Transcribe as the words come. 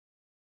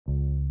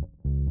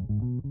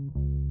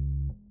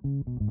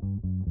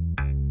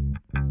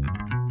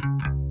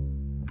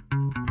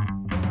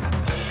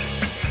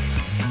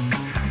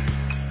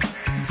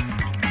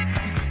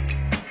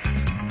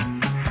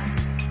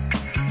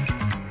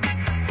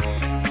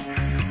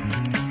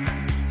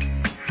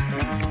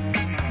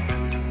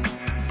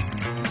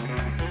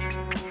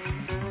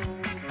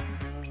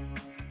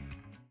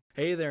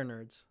Hey there,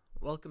 nerds.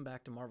 Welcome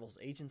back to Marvel's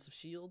Agents of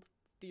S.H.I.E.L.D.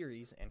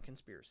 Theories and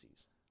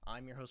Conspiracies.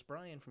 I'm your host,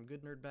 Brian, from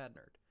Good Nerd, Bad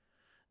Nerd.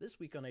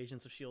 This week on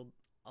Agents of S.H.I.E.L.D.,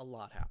 a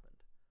lot happened.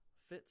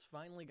 Fitz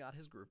finally got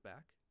his groove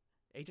back.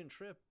 Agent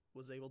Tripp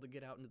was able to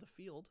get out into the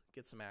field,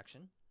 get some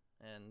action,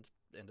 and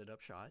ended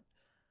up shot.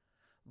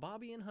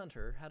 Bobby and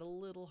Hunter had a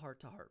little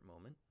heart-to-heart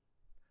moment.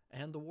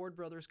 And the Ward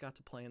brothers got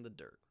to play in the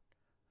dirt.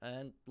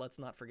 And let's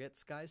not forget,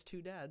 Skye's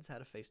two dads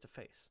had a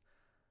face-to-face.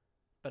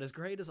 But as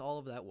great as all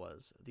of that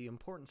was, the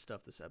important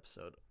stuff this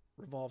episode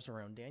revolves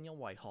around Daniel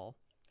Whitehall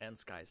and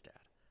Skye's dad.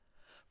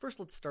 First,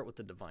 let's start with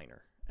the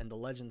Diviner and the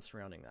legend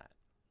surrounding that.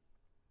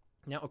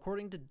 Now,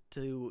 according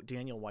to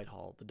Daniel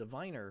Whitehall, the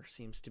Diviner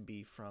seems to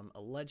be from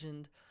a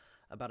legend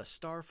about a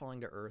star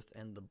falling to Earth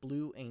and the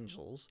blue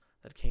angels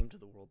that came to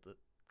the world, that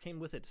came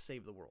with it to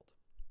save the world.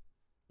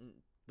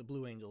 The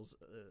blue angels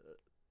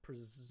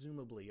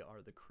presumably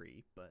are the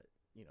Kree, but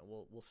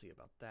we'll see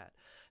about that.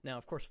 Now,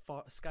 of course,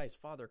 Skye's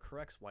father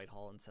corrects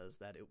Whitehall and says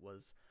that it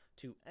was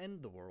to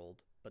end the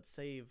world, but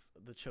save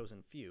the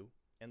chosen few,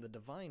 and the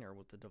Diviner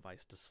with the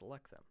device to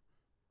select them.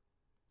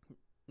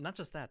 Not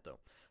just that, though.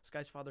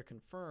 Skye's father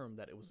confirmed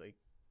that it was a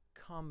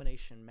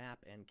combination map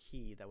and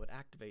key that would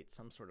activate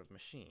some sort of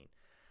machine.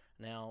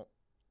 Now,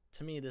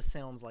 to me, this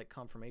sounds like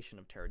confirmation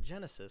of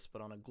Terrigenesis,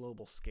 but on a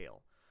global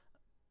scale.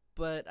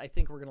 But I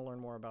think we're going to learn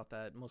more about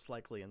that, most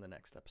likely in the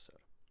next episode.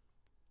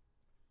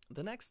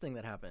 The next thing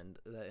that happened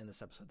in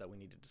this episode that we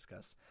need to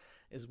discuss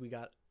is we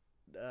got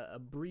a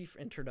brief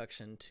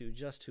introduction to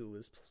just who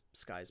was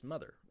Skye's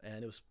mother,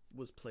 and it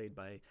was played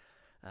by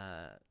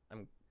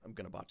I'm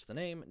going to botch the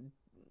name,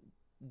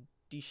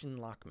 Dishin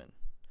Lockman.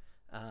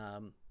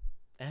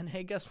 And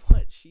hey, guess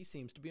what? She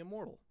seems to be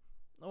immortal,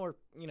 or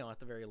at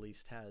the very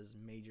least has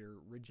major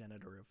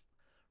regenerative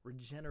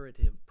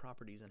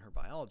properties in her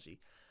biology.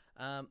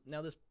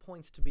 Now this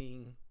points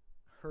to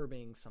her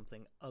being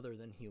something other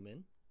than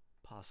human.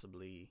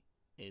 Possibly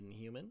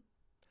inhuman.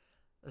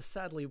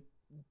 Sadly,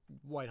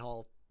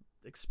 Whitehall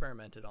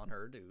experimented on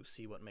her to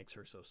see what makes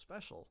her so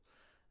special,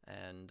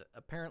 and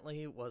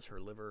apparently it was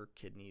her liver,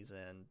 kidneys,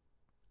 and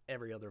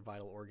every other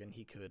vital organ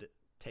he could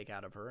take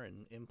out of her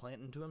and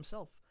implant into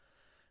himself.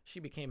 She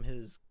became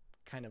his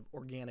kind of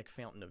organic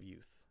fountain of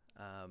youth.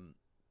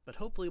 But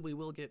hopefully we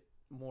will get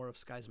more of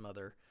Skye's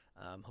mother,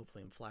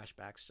 hopefully in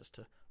flashbacks, just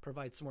to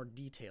provide some more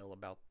detail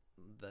about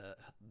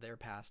their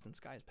past and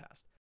Skye's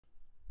past.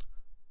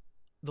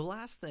 The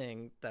last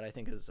thing that I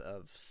think is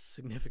of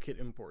significant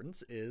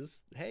importance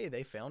is, hey,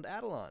 they found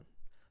Attilan.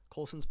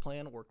 Coulson's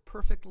plan worked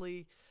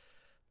perfectly.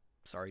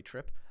 Sorry,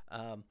 Tripp.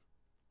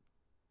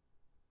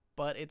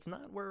 But it's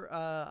not where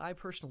I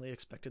personally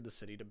expected the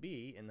city to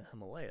be in the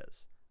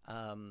Himalayas.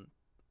 Now,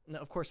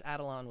 of course,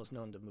 Attilan was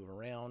known to move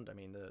around. I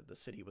mean, the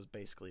city was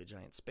basically a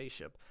giant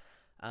spaceship.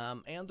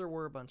 And there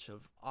were a bunch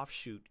of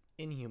offshoot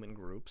Inhuman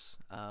groups.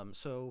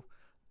 So,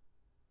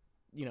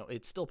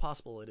 it's still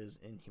possible it is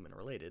Inhuman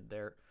related.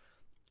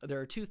 There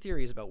are two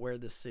theories about where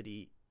this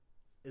city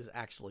is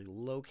actually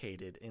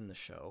located in the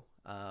show.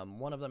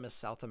 One of them is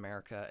South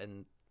America,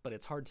 but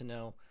it's hard to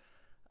know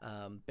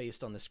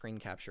based on the screen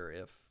capture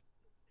if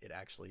it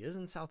actually is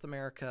in South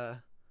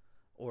America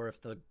or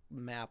if the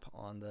map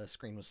on the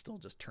screen was still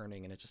just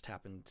turning and it just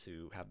happened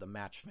to have the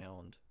match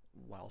found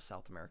while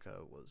South America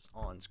was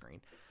on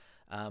screen.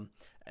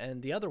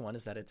 And the other one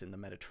is that it's in the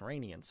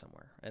Mediterranean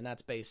somewhere, and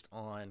that's based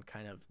on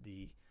kind of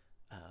the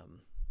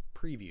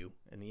preview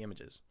in the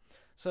images.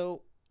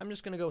 So I'm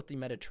just going to go with the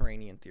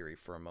Mediterranean theory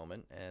for a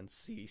moment and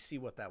see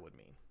what that would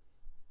mean.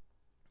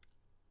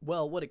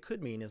 Well, what it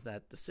could mean is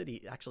that the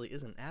city actually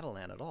isn't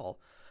Attilan at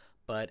all,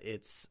 but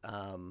it's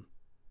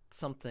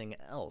something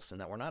else, and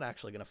that we're not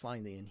actually going to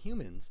find the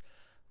Inhumans.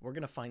 We're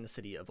going to find the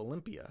city of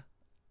Olympia,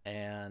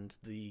 and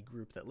the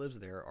group that lives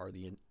there are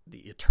the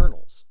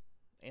Eternals.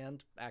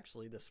 And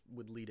actually, this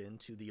would lead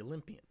into the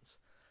Olympians.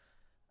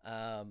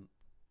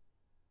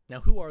 Now,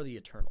 who are the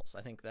Eternals?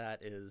 I think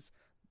that is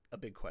a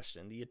big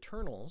question. The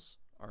Eternals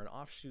are an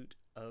offshoot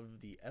of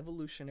the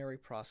evolutionary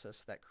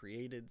process that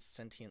created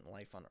sentient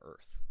life on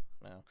Earth.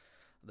 Now,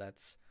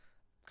 that's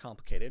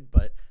complicated,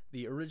 but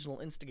the original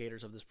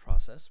instigators of this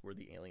process were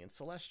the alien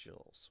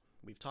Celestials.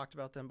 We've talked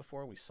about them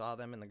before. We saw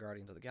them in the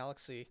Guardians of the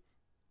Galaxy.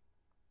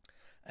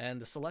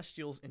 And the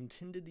Celestials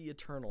intended the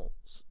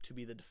Eternals to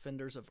be the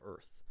defenders of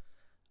Earth.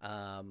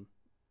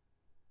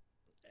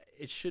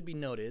 It should be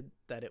noted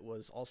that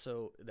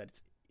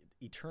it's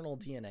eternal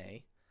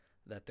DNA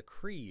that the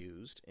Kree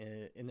used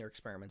in their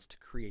experiments to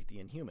create the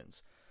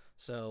Inhumans.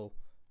 So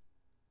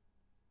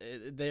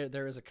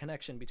there is a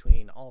connection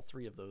between all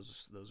three of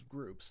those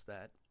groups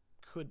that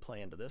could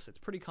play into this. It's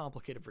pretty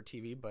complicated for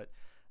TV, but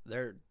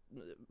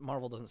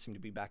Marvel doesn't seem to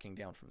be backing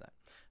down from that.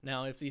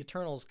 Now, if the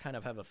Eternals kind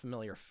of have a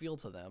familiar feel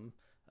to them,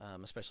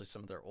 especially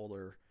some of their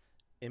older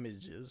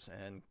images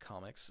and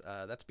comics,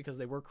 that's because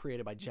they were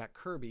created by Jack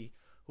Kirby,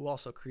 who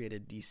also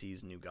created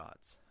DC's New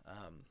Gods.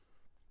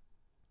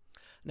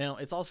 Now,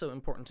 it's also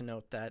important to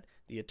note that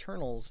the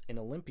Eternals in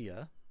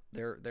Olympia,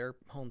 their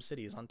home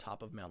city is on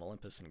top of Mount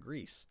Olympus in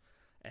Greece,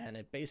 and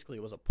it basically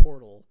was a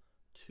portal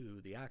to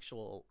the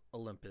actual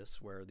Olympus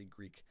where the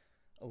Greek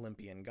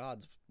Olympian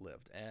gods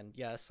lived. And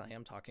yes, I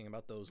am talking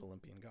about those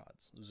Olympian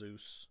gods: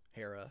 Zeus,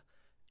 Hera,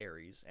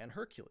 Ares, and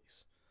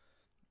Hercules.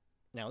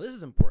 Now, this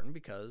is important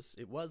because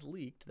it was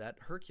leaked that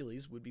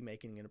Hercules would be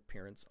making an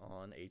appearance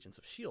on Agents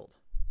of S.H.I.E.L.D.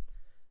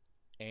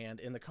 And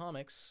in the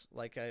comics,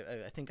 like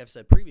I think I've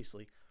said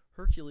previously,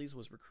 Hercules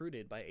was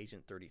recruited by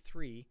Agent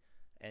 33,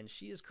 and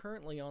she is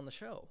currently on the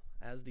show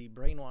as the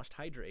brainwashed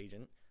Hydra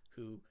agent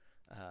who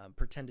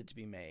pretended to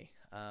be May.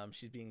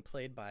 She's being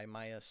played by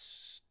Maya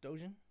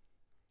Stojan,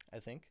 I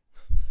think.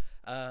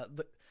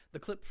 The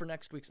clip for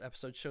next week's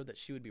episode showed that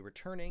she would be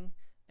returning,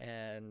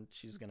 and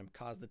she's going to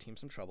cause the team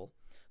some trouble.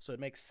 So it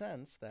makes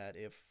sense that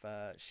if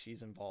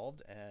she's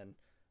involved and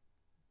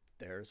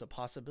there's a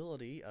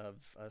possibility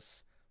of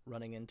us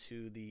running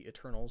into the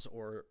Eternals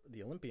or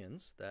the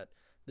Olympians, that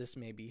this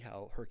may be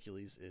how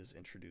Hercules is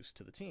introduced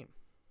to the team.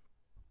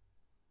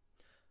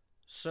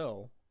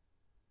 So,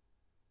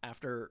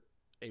 after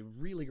a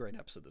really great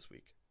episode this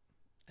week,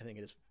 I think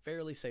it is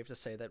fairly safe to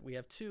say that we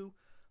have two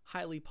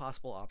highly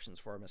possible options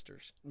for our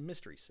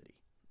Mystery City: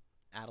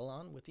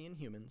 Attilan with the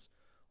Inhumans,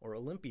 or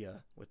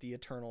Olympia with the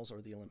Eternals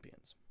or the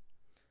Olympians.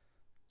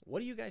 What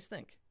do you guys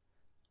think?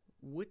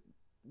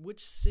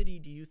 Which city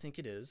do you think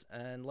it is?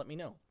 And let me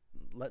know.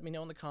 Let me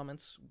know in the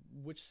comments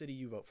which city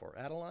you vote for: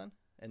 Attilan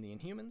and the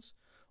Inhumans,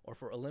 or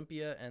for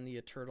Olympia and the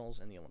Eternals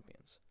and the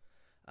Olympians.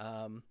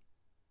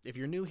 If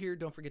you're new here,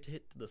 don't forget to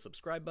hit the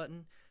subscribe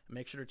button, and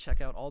make sure to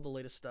check out all the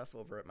latest stuff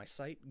over at my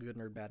site,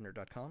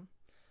 goodnerdbadnerd.com.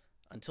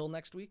 Until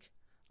next week,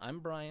 I'm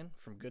Brian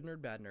from Good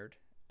Nerd Bad Nerd,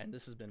 and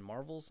this has been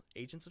Marvel's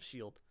Agents of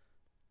S.H.I.E.L.D.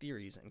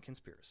 Theories and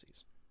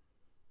Conspiracies.